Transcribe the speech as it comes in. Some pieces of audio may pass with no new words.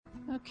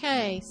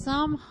Okay,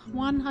 Psalm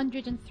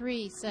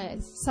 103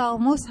 says,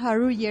 Սաղմոս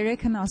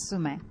 103-ն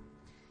ասում է.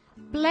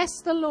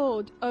 Bless the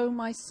Lord, O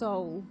my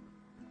soul,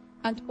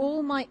 and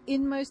all my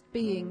inmost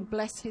being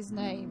bless his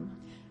name.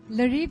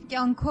 Լրիվ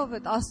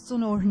կյանքովդ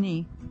Աստծուն օրհնի.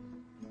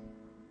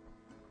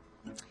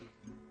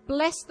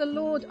 Bless the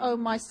Lord, O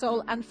my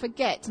soul, and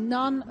forget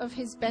none of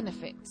his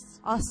benefits.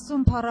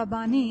 Աստծուն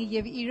փառաբանի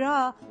եւ իրա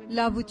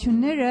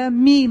լավությունները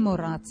մի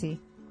մոռացի.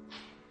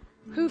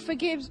 Who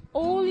forgives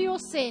all your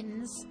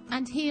sins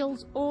and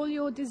heals all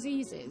your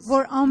diseases.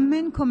 Որ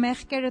ամեն քո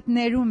մեղքերդ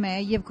ներում է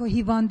եւ քո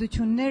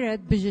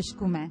հիվանդություններդ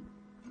բժշկում է.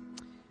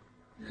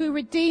 Who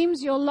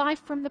redeems your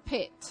life from the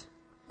pit.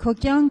 Քո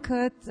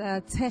կյանքդ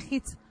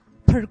ցեխից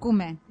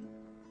փրկում է.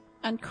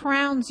 And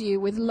crowns you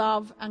with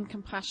love and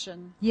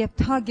compassion. Եվ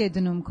թագ է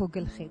դնում քո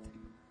գլխիդ.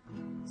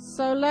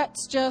 So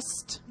let's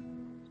just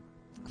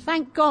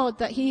thank God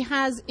that he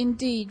has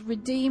indeed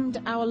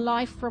redeemed our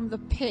life from the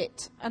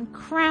pit and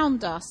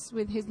crowned us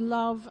with his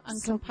love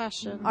and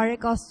compassion.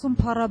 Արեք Աստծուն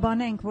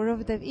փառաբանենք,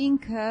 որովհետև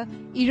ինքը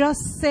իր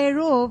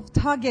սերով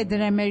թագ է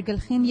դրել մեր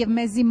գլխին եւ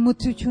մեզի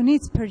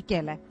մութությունից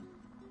փրկել է.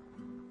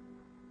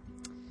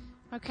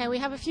 Okay, we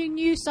have a few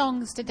new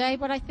songs today,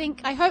 but I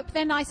hope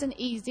they're nice and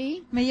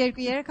easy. Մենք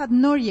երեք հատ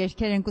նոր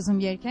երգեր ենք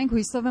ուզում երգենք,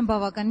 հույսով եմ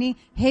բավականի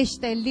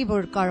հեշտ է լի,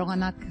 որ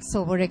կարողանաք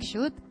սովորեք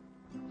շուտ.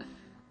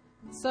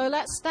 So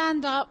let's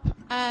stand up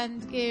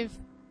and give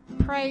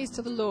praise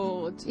to the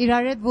Lord.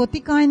 Իրար հետ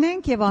ոտի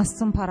կայնենք եւ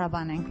Աստծուն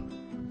փառաբանենք.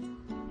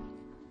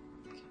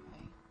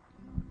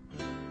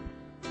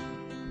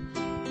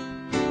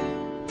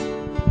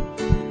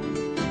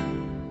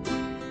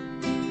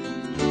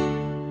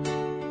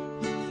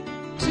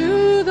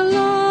 To the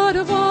Lord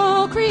of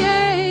all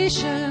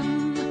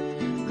creation,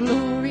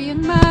 glory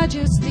and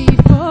majesty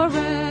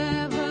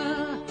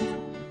forever.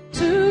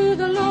 To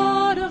the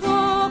Lord of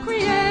all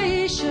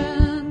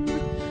creation,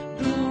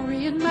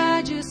 glory and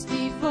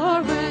majesty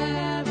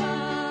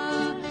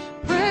forever.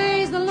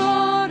 Praise the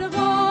Lord of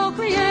all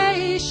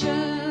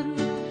creation,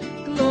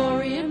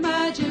 glory and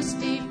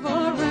majesty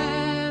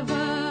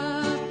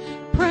forever.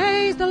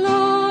 Praise the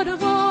Lord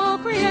of all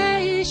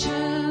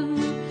creation,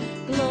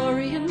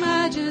 glory and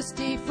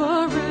majesty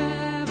forever.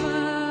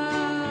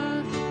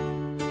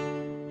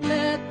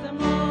 Let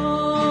them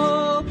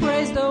all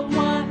praise the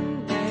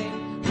one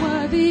name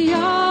worthy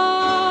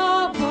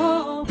of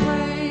all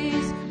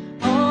praise.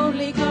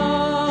 Only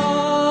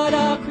God,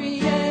 our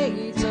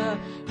Creator,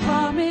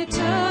 from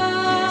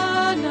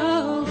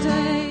eternal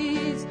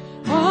days.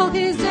 All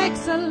His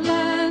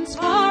excellence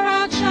far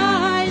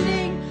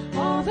outshining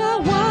all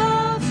the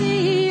worlds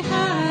He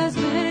has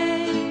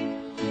made.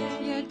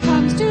 Yet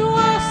comes to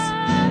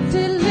us,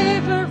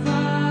 deliver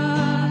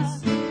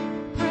us.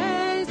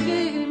 Praise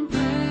Him,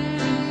 praise.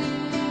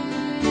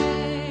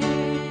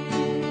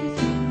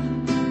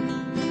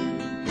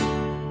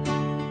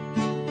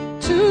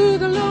 To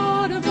the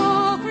Lord of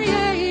all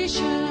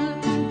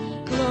creation,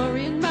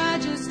 glory and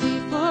majesty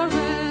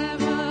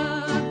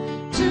forever.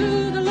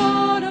 To the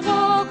Lord of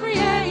all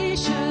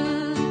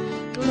creation,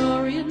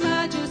 glory and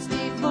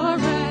majesty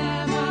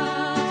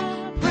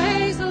forever.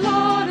 Praise the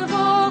Lord of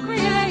all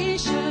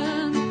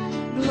creation,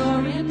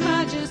 glory and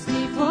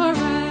majesty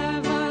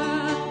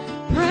forever.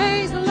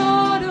 Praise the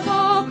Lord of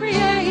all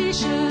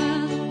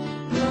creation,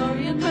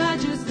 glory and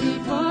majesty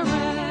forever.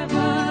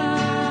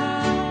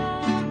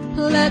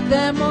 Let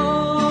them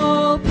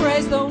all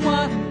praise the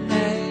one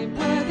name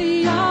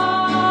worthy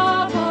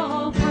of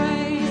all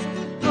praise.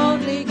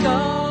 Only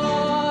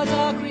God,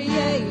 our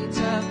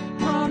Creator,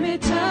 from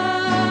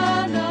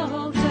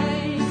eternal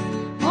days.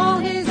 All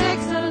His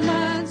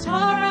excellence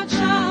far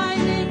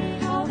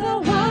outshining all the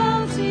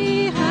worlds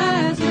He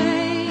has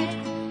made.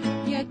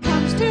 Yet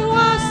comes to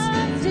us,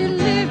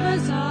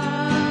 delivers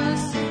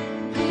us.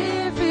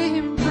 Give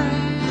Him praise.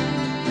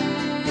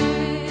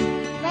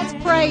 Let's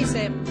praise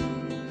Him.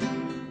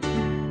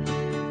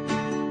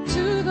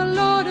 To the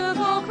Lord of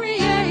all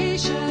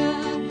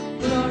creation,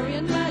 glory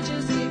and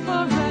majesty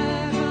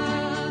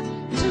forever.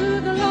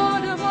 To the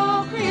Lord of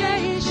all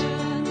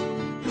creation,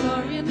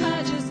 glory and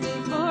majesty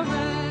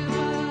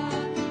forever.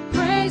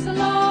 Praise the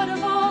Lord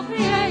of all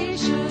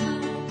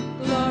creation,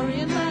 glory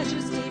and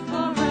majesty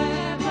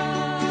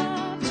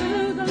forever.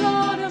 To the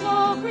Lord of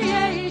all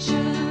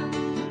creation,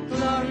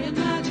 glory and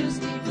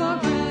majesty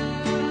forever.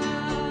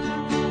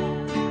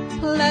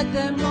 Let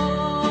them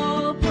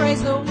all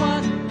praise the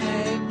one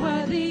name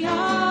worthy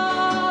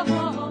of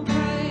all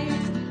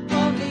praise.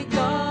 Only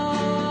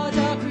God,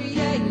 our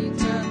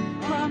Creator,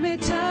 from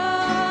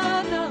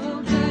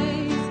eternal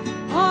days.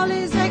 All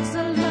His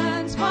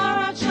excellence far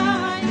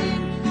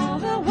outshining all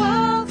the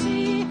worlds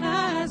He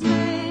has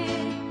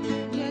made.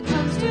 Yet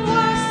comes to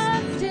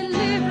us,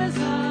 delivers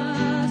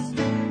us.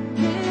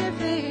 Give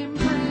Him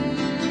praise.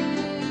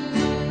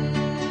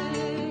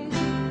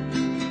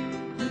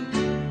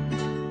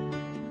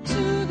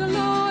 To the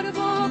Lord of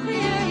all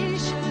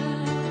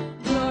creation,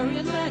 glory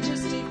and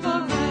majesty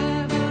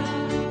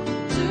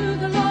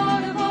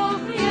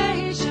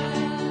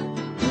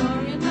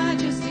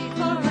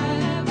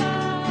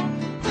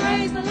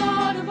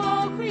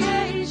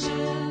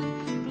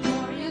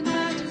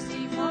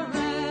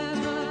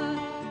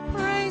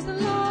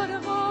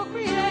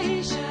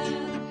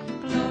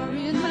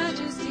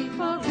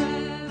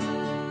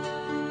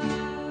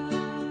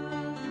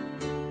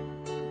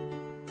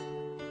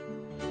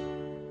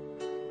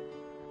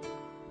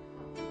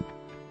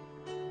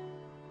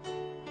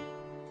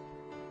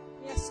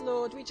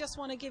Lord, we just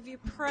want to give you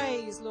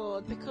praise,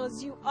 Lord,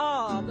 because you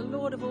are the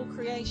Lord of all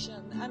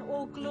creation, and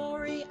all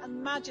glory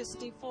and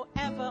majesty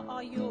forever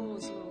are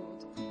yours,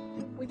 Lord.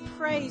 We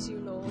praise you,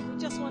 Lord.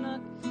 We just want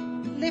to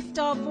lift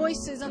our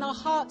voices and our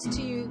hearts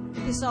to you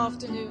this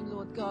afternoon,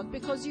 Lord God,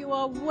 because you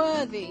are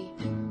worthy.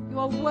 You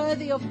are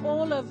worthy of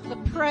all of the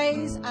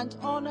praise and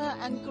honor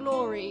and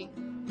glory.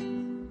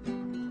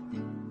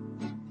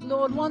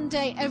 Lord, one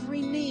day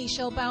every knee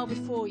shall bow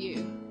before you.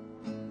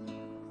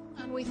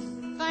 And we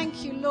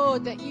thank you,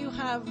 Lord, that you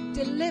have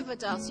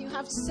delivered us, you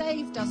have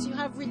saved us, you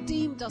have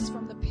redeemed us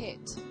from the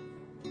pit.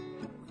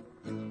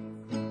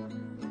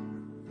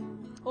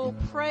 All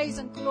praise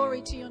and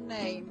glory to your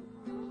name.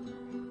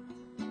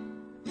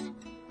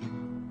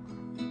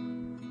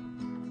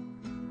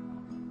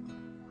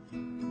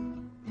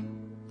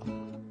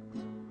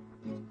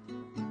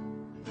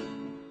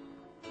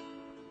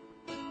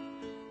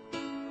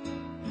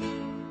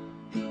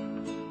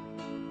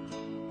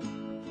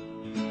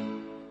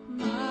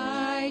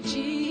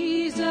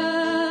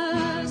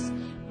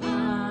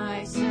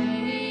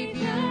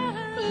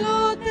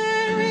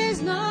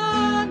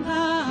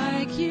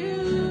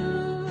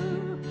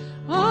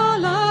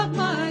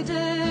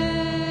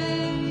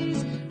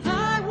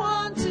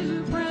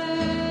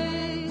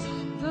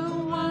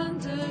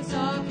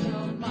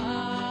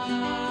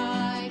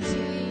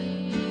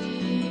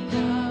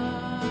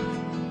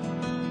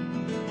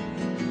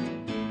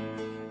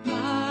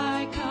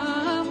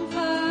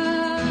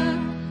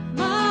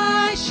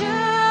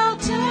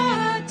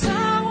 Shelter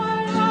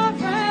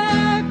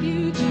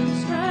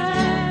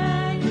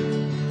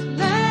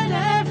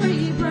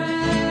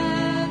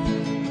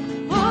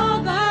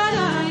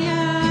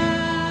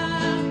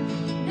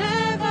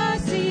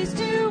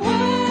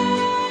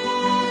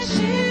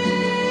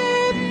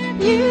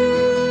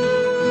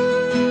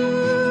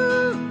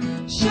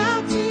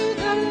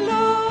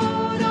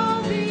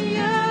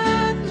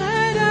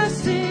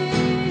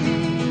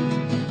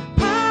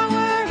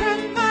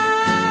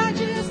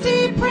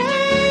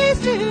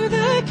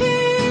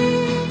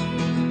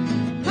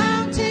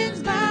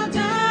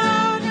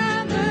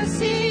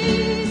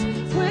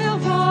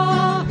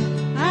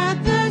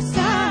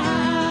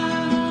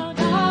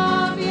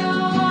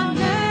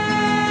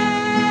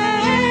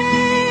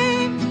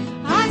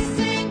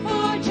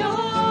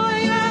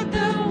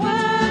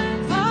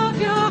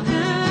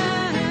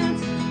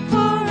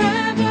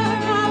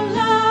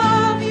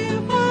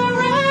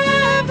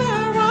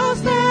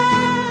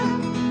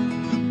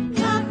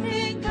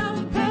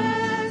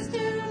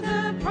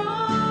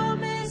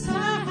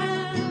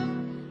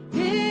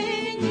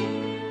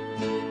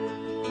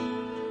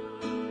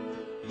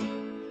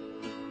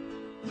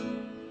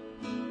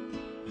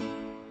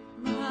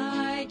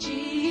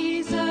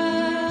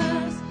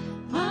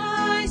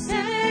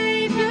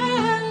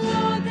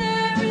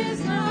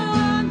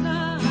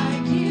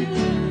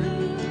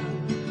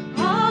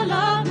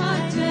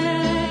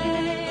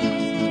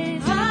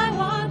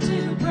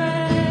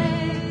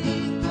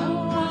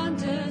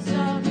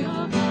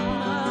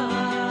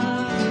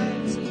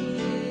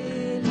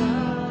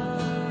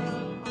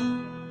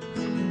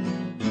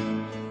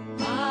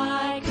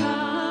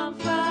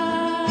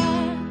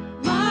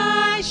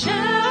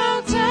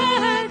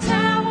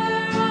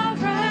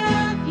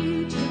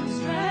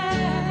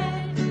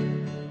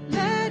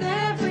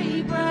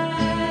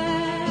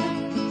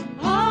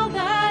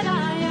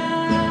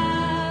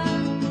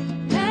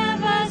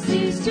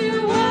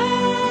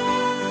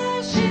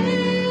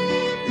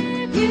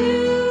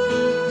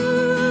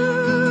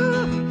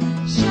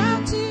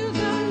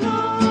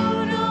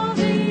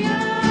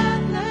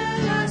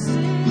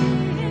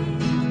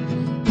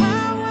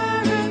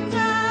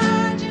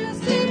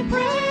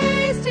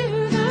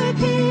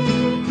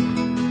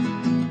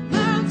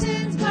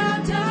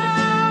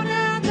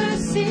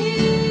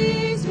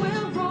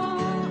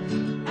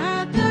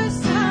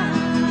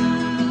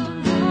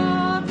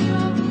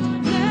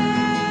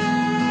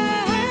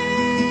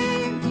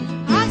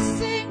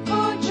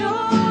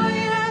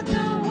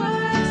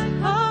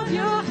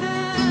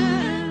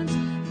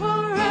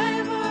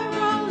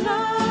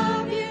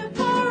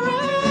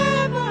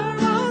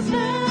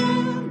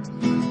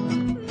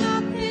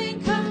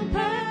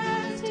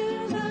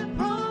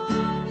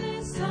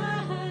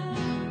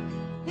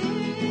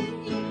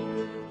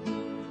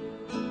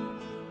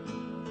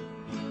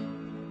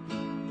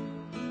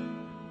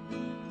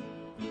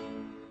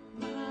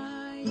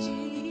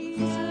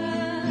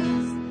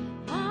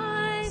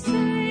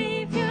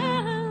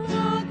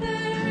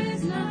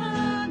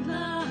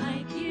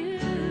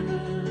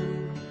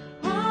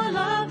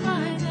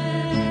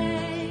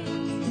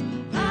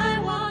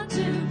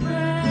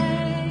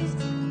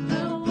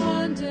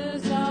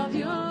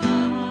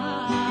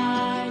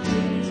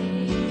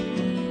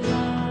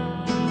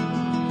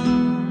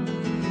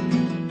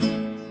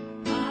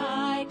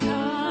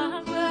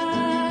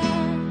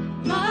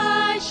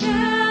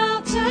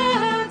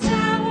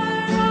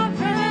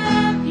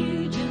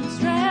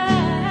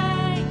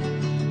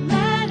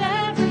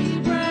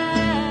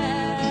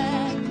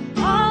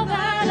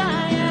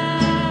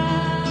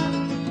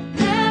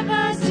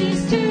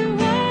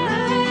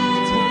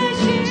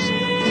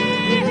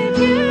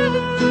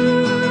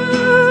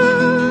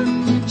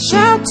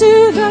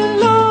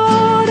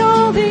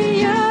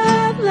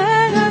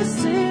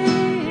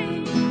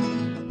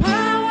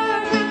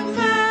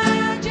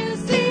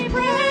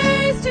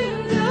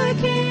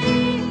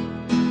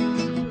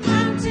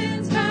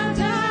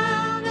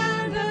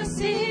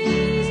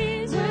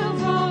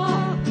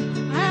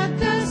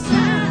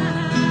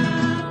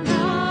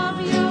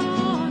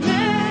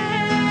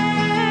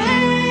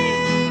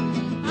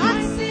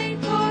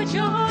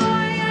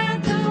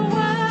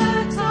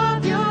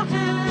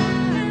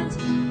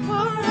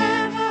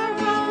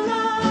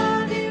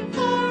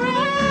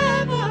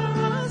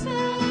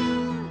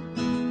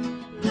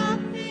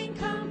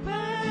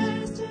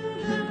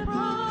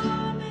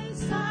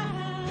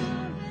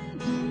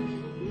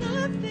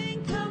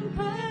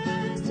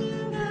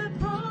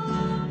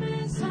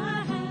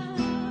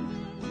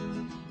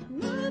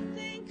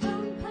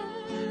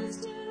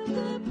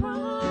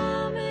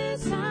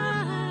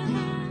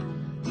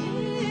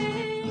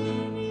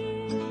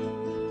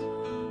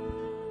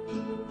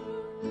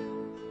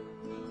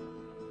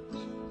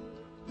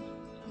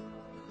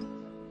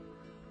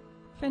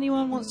If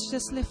anyone wants to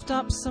just lift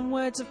up some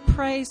words of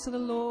praise to the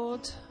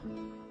Lord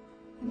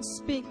and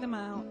speak them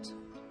out.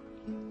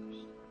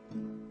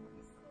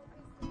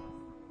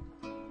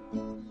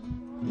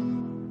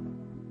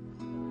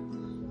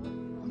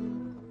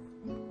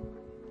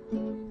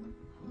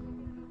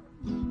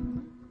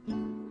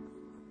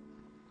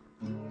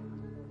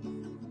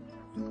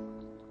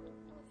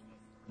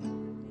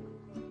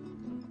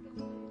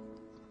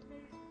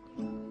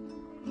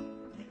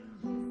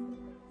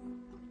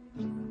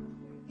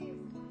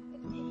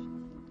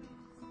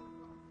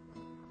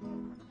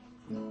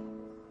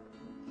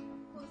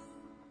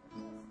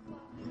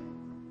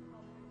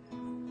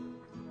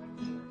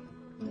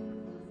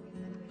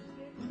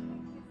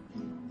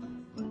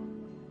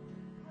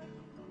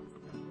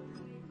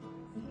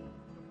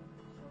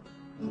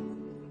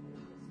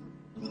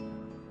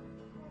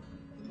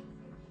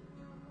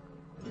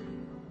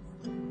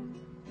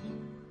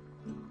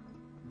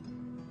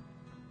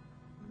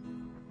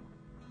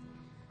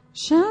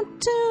 Shout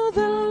to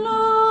the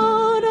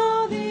Lord,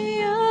 all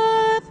the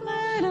earth,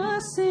 let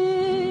us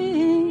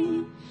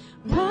sing.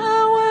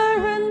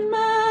 Power and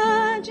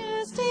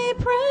majesty,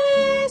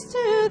 praise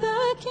to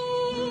the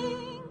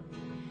King.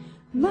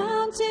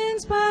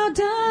 Mountains bow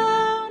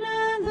down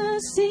and the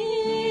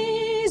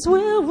seas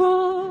will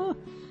roar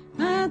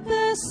at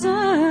the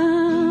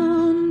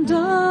sound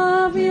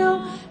of your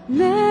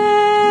name.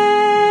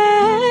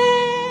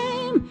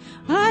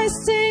 I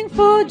sing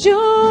for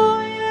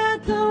joy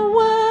at the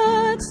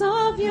works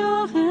of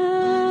your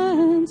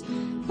hands.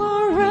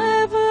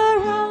 Forever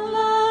I'll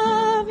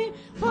love you,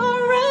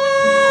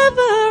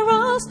 forever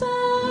I'll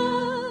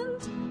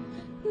stand.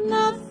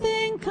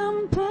 Nothing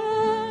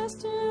compares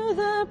to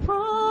the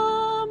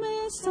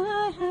promise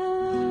I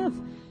have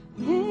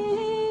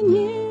in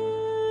you.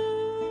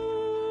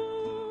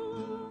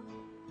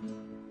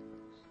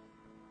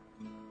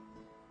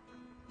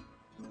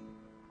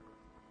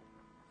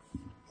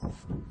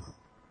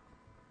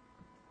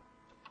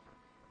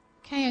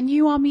 Okay, a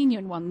new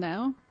Armenian one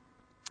now.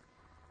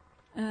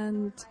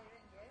 And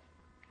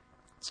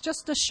it's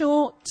just a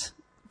short,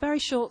 very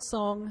short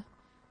song,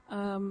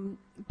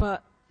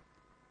 but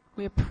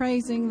we're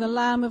praising the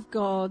Lamb of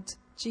God,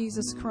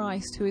 Jesus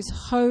Christ, who is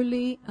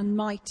holy and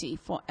mighty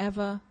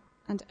forever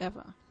and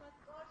ever.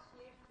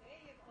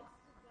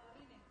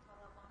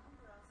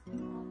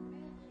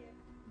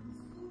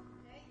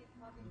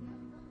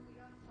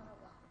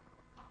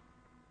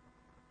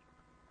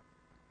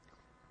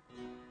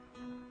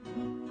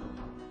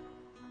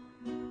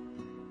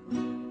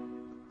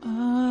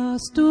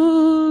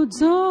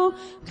 Astudzo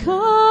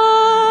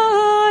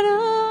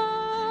kara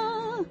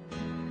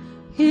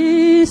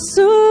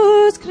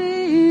Jesus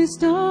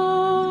Christos.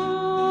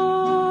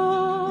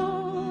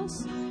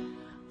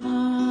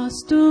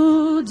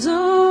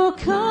 Astudzo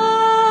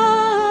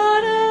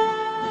kara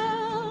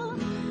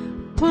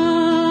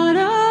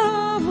paravore.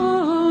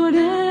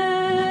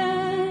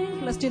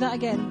 Let's do that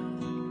again.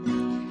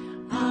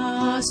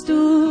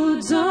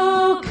 Astudzo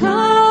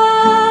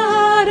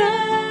kara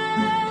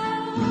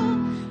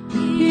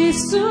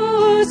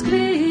Jesus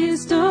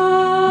Christos,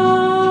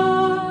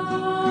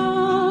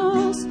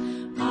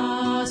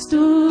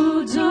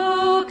 astudzo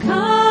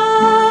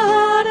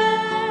care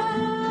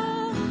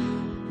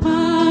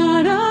paravoreng.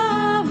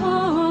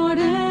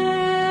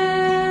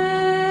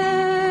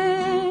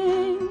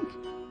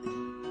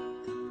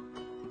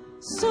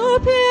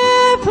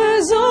 Supie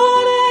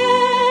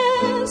pezores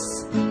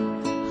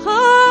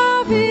havijan.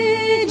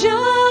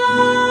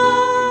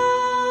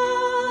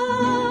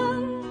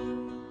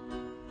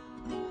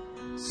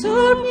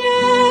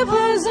 Supie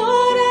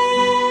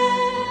pezores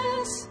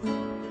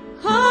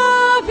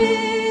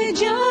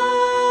havijan.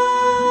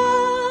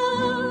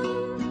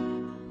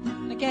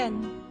 Again.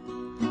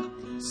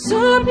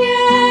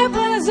 Supie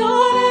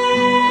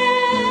pezores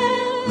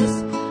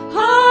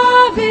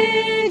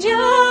havijan.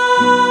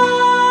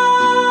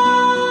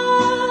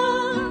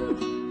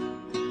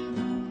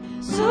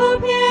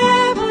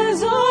 Supie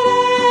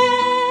pezores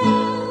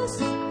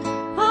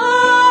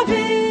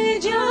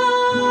havijan.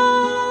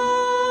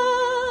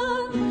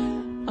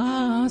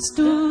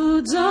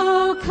 Astudzo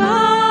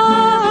care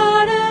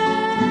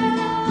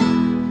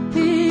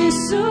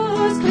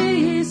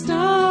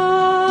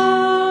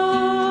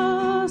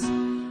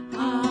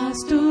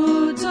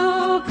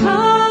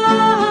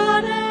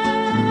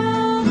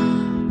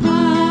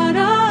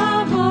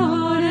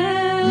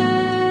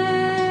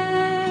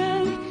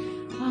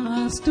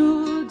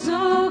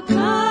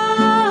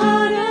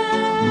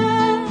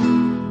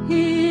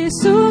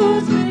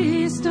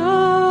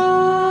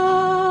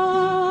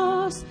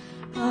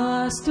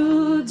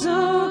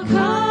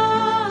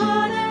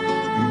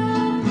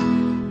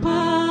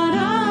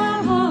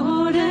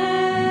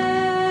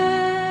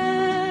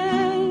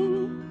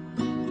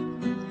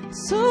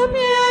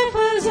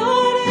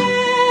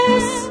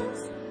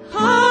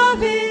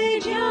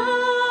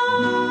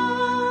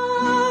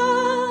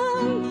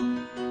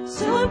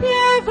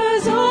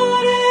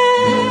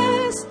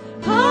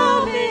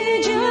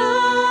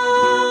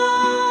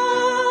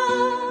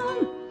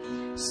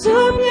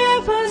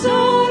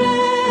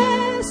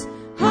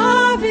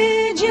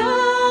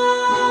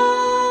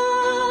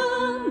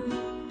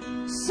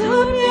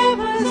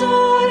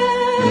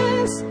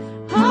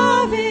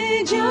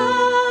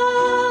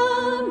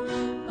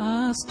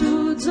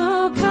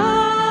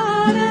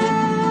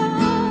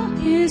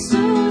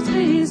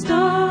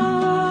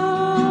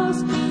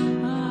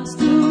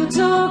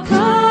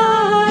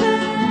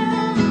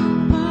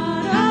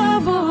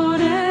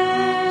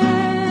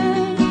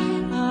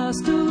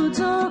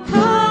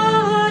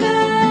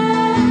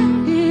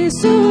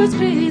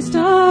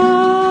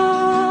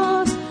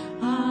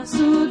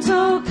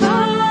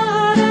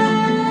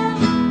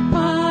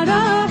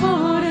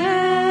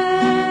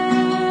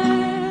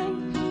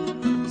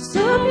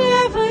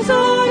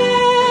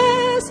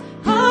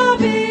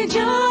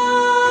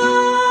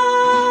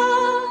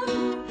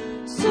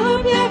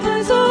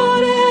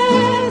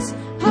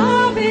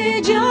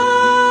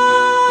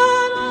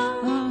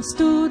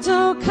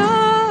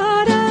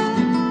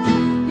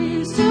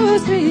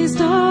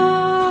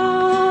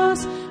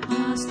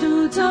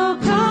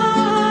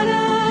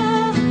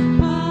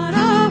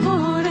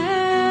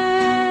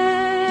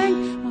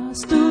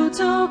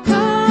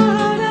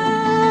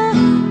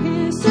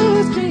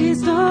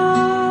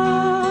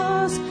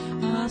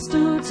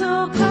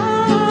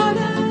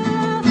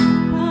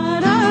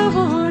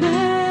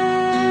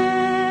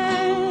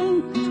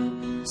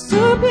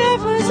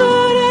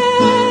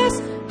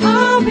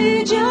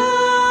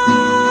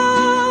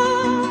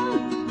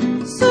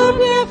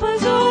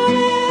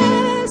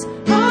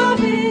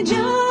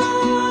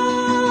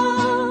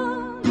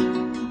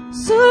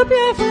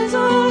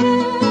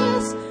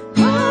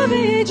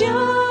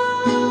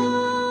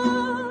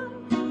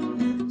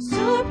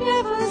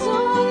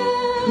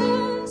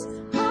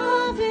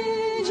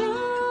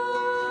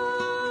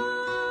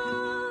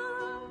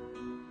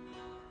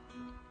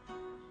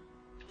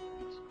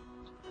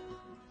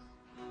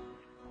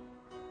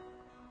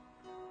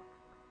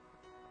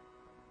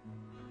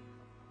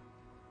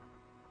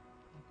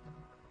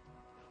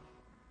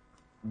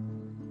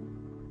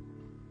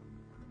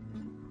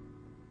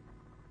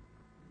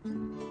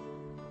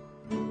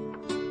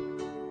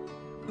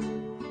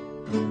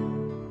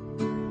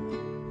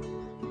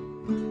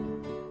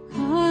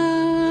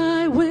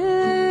I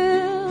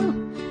will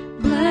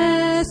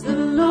bless the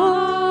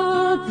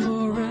Lord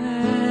forever.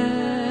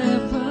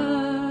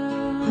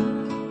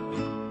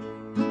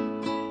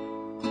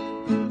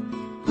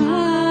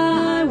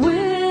 I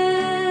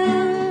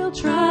will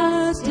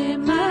trust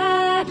Him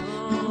at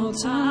all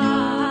times.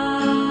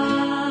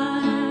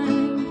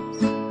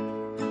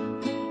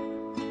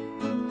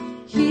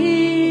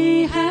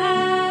 He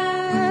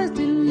has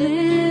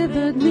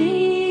delivered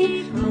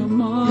me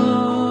from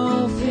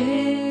all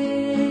fear.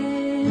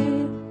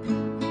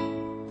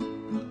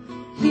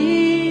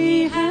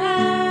 He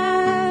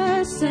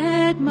has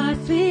set my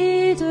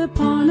feet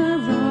upon a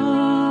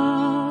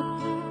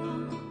rock,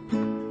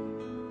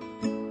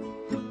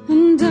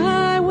 and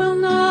I will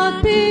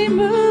not be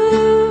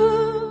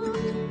moved.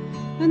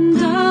 And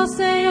I'll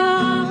say,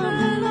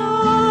 "Oh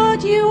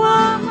Lord, you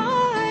are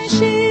my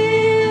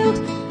shield,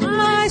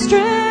 my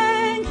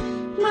strength,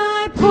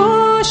 my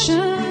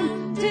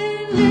portion,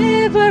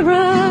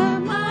 deliverer,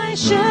 my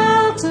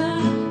shelter,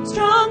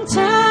 strong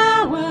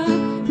tower,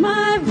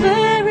 my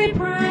very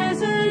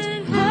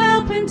present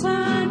help in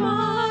time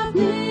of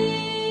need."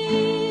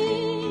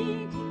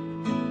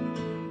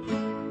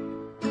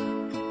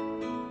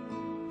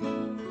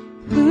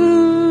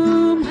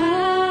 Whom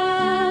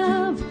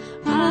have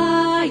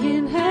I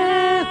in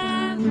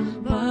heaven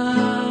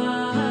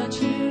but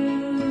you?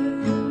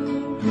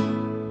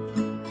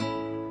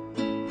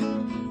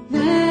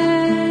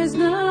 There's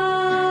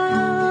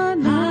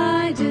none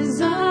I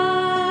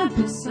desire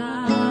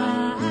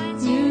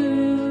besides you,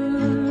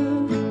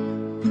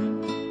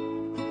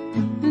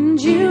 and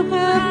you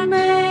have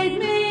made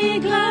me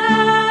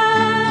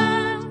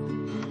glad,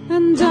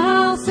 and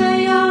I'll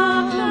say,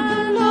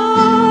 "Oh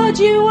Lord,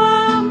 you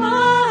are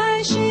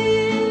my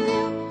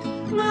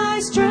shield, my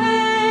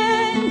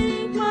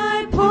strength,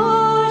 my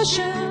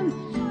portion,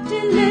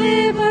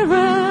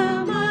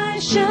 deliverer, my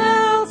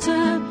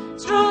shelter,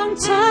 strong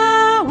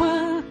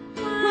tower,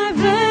 my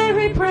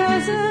very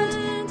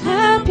present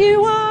help.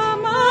 You are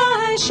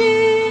my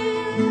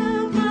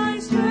shield, my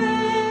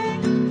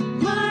strength,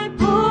 my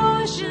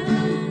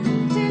portion,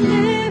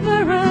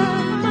 deliverer,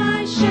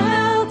 my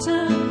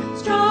shelter,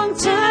 strong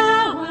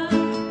tower,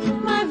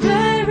 my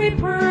very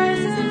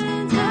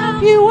present help.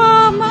 You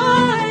are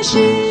my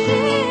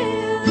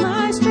shield,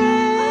 my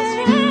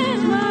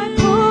strength, my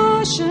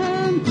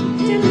portion,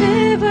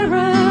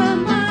 deliverer,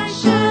 my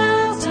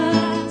shelter,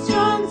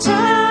 strong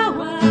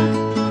tower,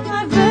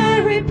 my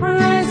very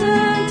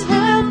present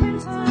help in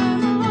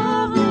time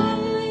of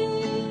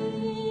need.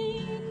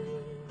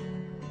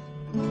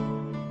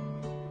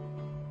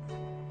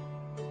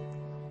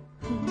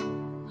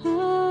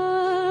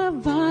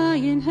 Have I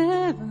in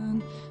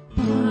heaven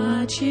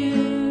but you?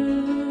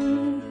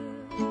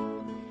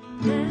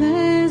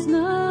 There's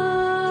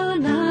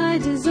none I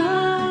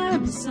desire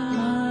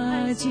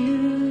besides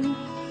you.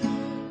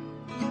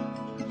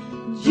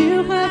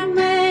 You have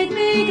made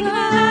me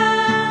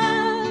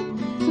glad,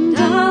 and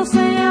I'll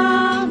say,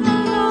 "Oh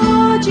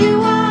Lord,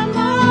 you are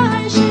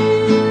my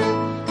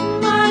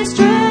shield, my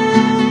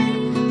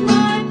strength,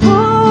 my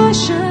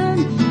portion,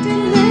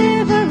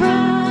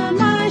 deliverer,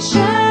 my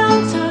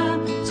shelter,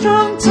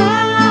 strong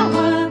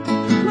tower,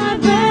 my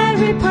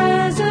very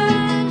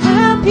present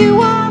help. You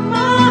are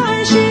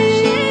my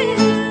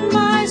shield,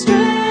 my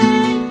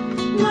strength,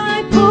 my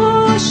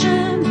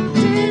portion,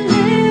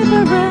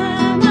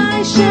 deliverer, my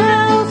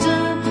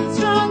shelter,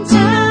 strong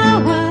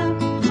tower,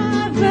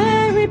 my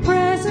very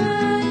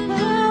present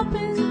help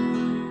in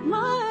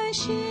my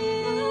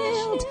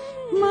shield,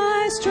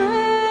 my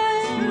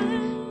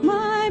strength,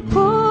 my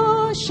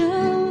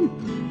portion,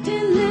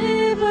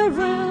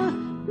 deliverer,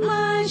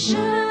 my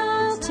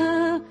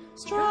shelter,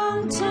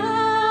 strong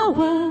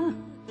tower,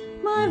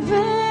 my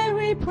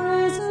very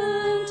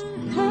present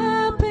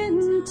help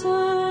in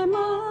time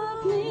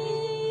of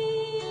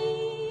need,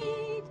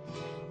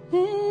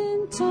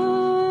 in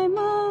time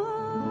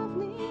of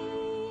need."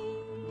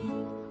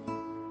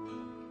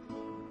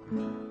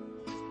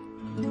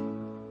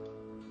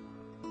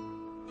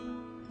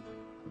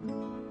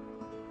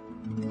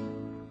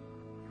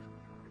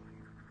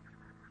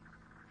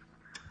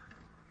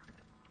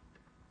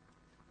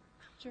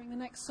 During the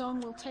next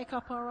song, we'll take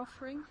up our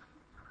offering.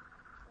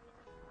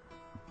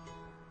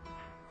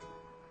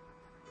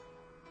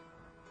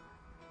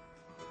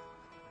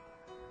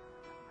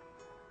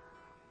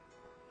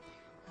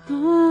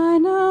 I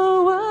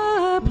know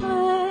a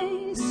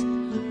place,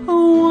 a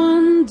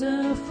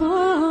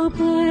wonderful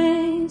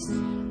place,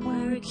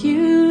 where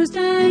accused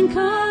and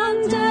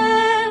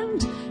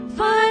condemned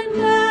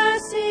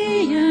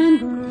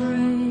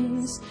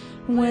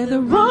where the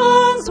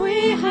wrongs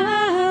we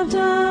have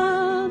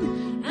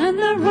done and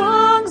the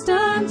wrongs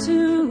done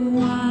to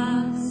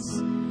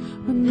us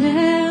were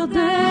nailed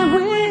there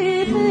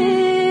with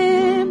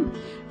him,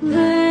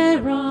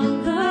 there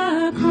on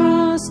the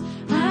cross,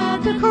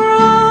 at the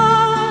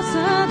cross,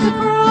 at the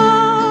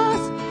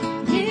cross.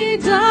 He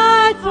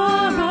died for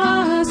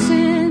our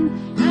sin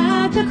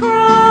at the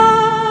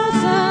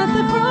cross, at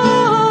the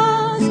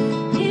cross.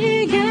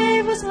 He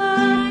gave us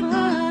life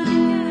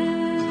again.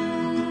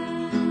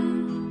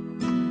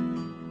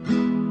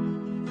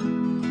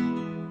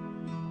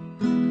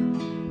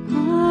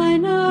 I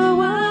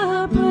know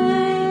a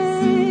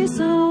place,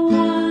 a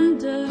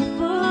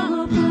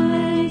wonderful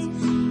place,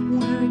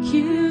 where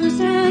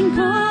accused and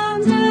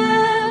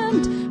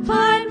condemned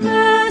find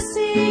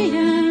mercy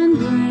and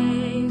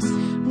grace,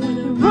 where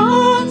the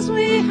wrongs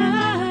we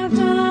have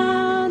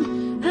done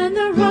and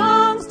the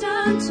wrongs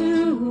done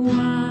to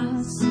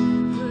us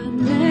were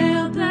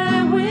nailed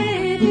there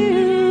with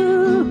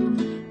you,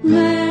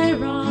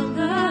 there on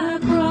the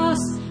cross,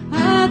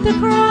 at the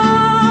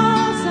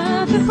cross,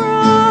 at the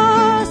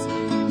cross.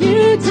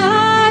 You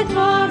died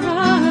for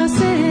our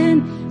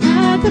sin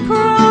at the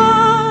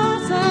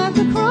cross, at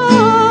the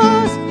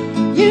cross.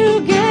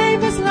 You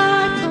gave us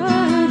life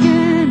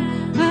again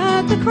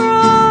at the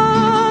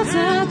cross,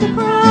 at the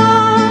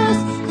cross.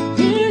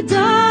 You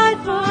died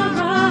for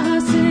our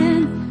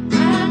sin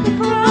at the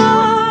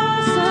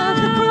cross, at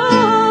the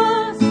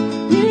cross.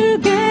 You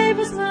gave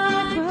us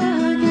life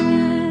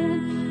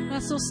again.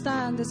 Let's all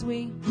stand as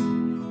we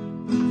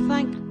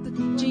thank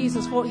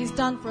Jesus for what he's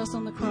done for us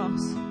on the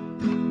cross.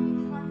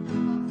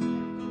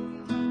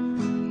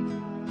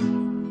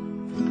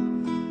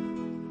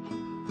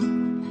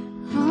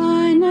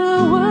 I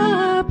know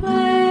a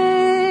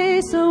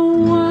place, a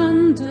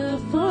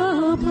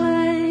wonderful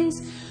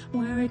place,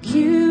 where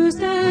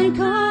accused and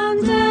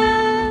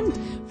condemned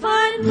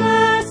find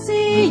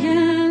mercy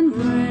and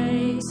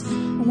grace,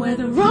 where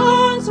the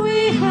wrongs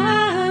we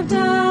have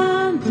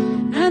done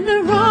and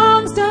the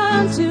wrongs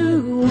done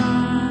to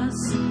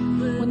us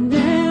were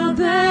nailed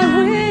there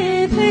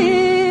with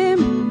him,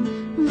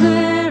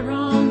 there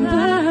on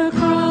the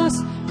cross,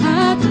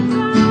 at the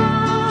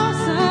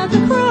cross, at the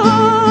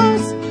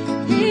cross.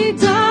 He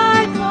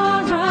died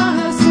for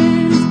our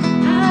sins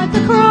at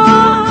the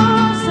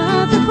cross,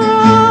 at the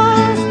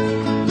cross.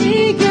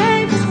 He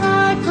gave us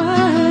life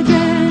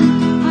again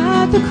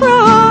at the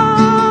cross.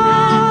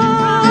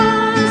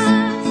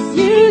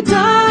 You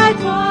died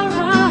for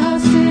our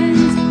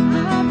sins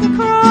at the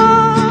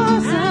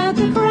cross, at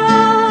the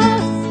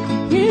cross.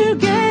 You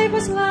gave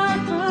us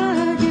life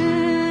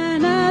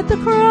again at the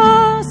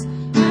cross,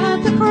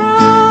 at the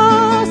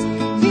cross.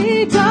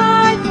 He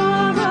died for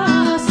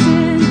our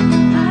sin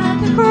at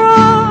the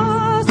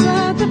cross,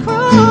 at the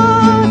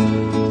cross.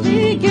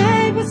 He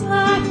gave us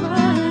life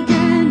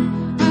again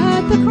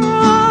at the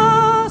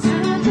cross,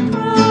 at the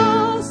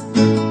cross.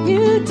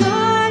 You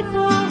died for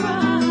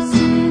our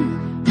sin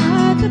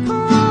at the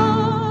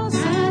cross,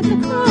 at the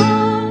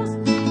cross.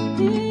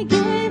 He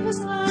gave us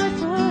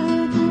life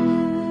again.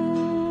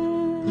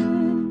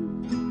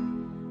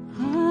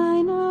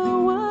 I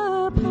know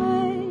a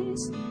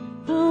place,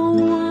 a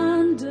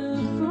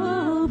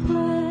wonderful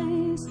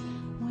place,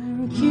 where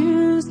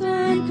accused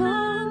and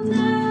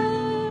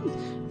condemned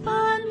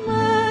find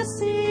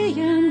mercy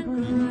and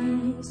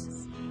grace,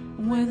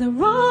 where the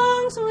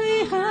wrongs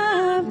we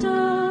have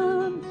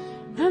done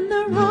and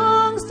the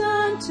wrongs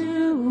done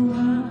to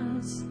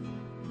us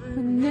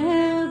were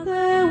nailed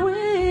there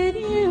with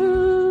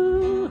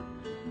you,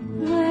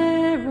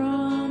 there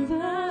on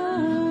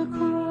the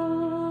cross.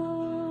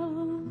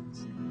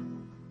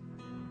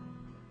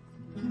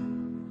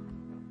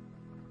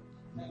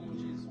 Lord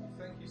Jesus, we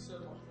thank you so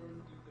much for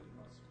everything you've given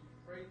us. We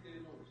pray, dear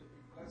Lord, that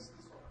you bless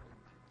this offering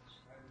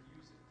and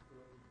use it for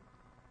your glory.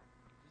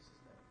 In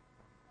Jesus' name.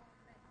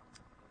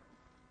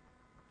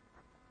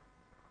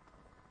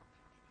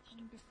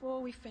 And before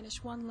we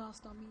finish, one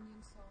last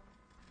Armenian song.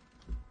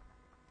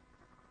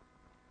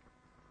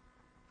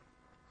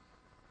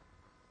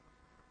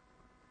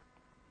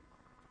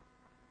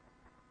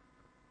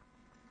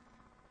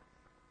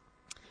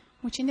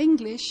 Which in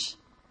English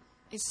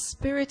is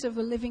Spirit of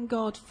the Living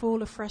God,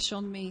 fall afresh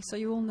on me. So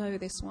you all know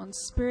this one.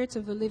 Spirit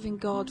of the Living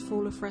God,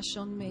 fall afresh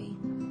on me.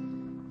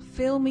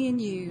 Fill me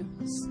anew.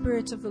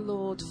 Spirit of the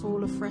Lord,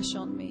 fall afresh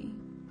on me.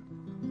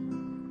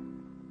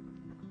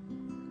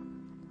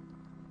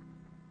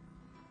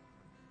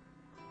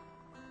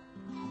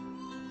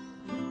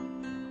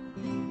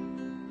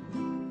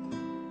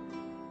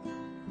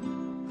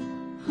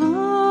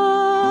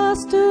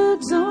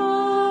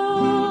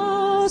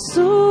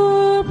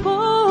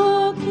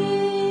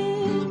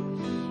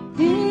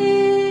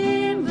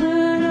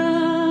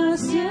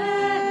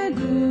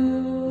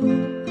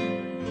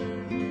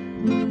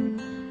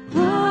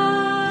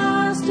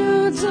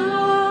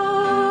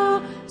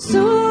 So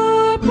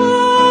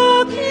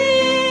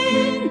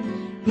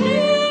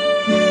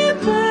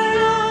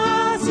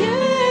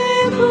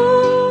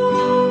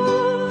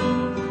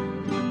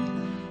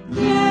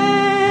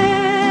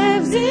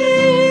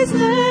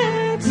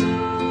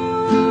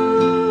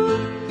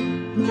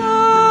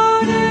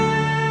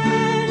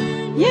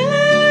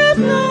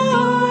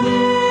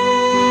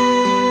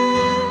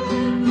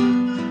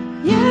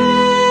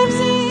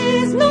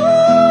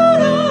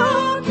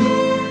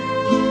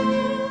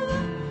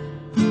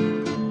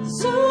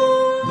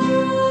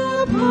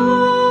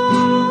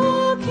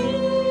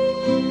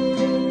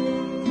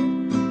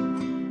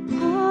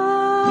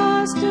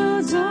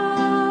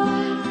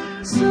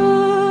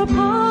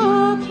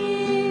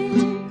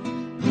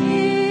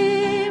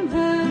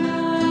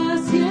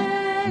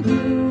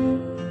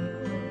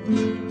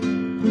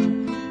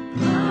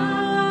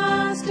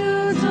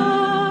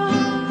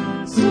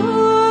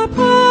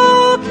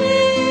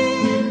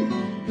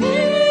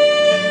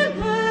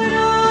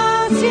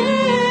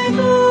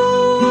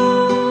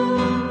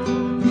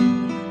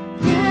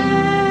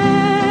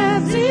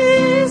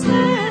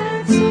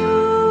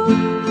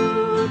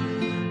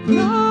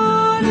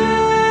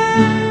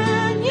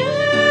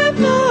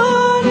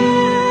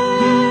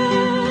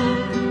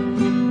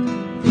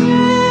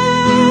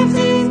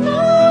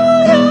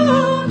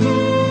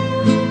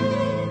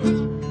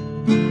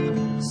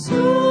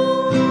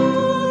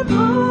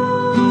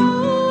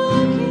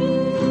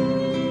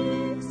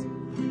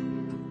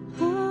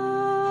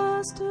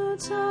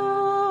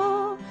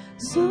to,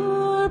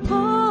 sur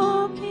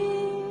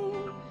poki,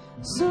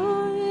 sur